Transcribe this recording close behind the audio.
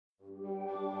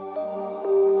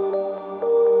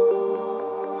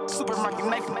song you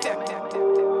made for them.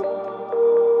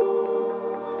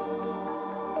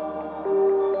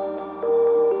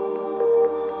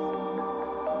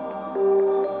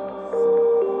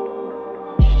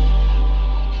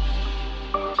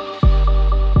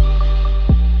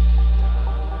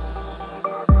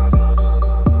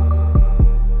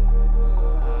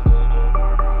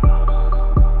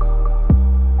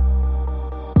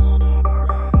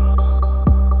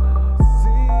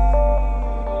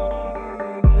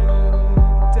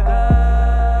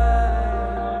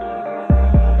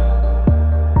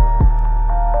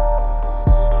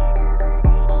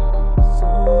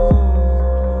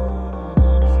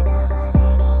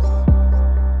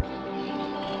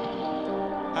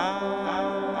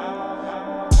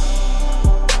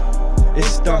 It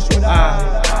starts with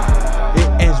I,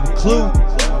 it ends with clue.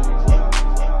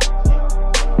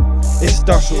 It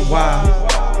starts with why,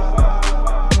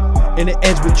 and it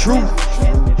ends with truth.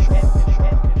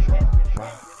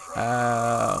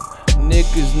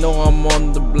 Niggas know I'm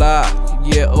on the block,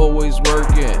 yeah, always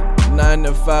working. 9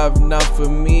 to 5, not for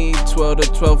me, 12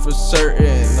 to 12 for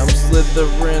certain. I'm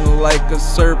slithering like a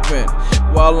serpent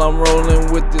while I'm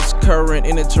rolling with this current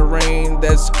in a terrain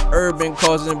that's urban,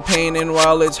 causing pain. And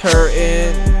while it's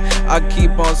hurting, I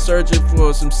keep on searching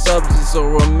for some substance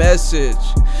or a message.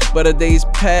 But the days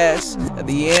pass, at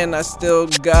the end I still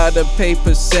gotta pay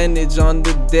percentage on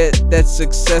the debt that's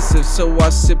excessive. So I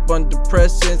sip on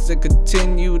depressants and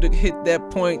continue to hit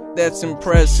that point that's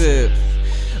impressive.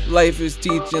 Life is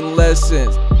teaching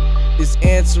lessons, it's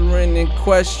answering in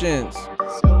questions.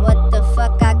 So what the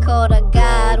fuck I call to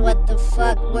God, what the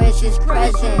fuck, where's his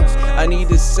presence? I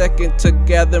need a second to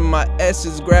gather my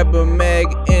essence, grab a mag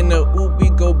and a ubi,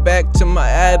 go back to my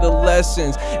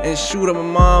adolescence and shoot up my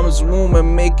mom's womb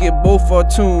and make it both our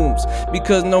tombs.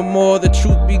 Because no more the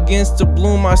truth begins to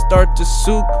bloom, I start to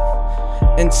soup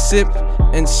and sip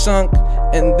and sunk,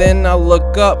 and then I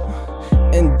look up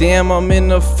and damn, I'm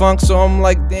in a funk. So I'm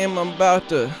like, damn, I'm about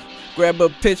to grab a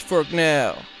pitchfork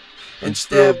now and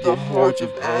stab the heart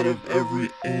out of every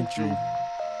angel.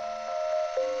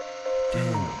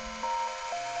 Damn.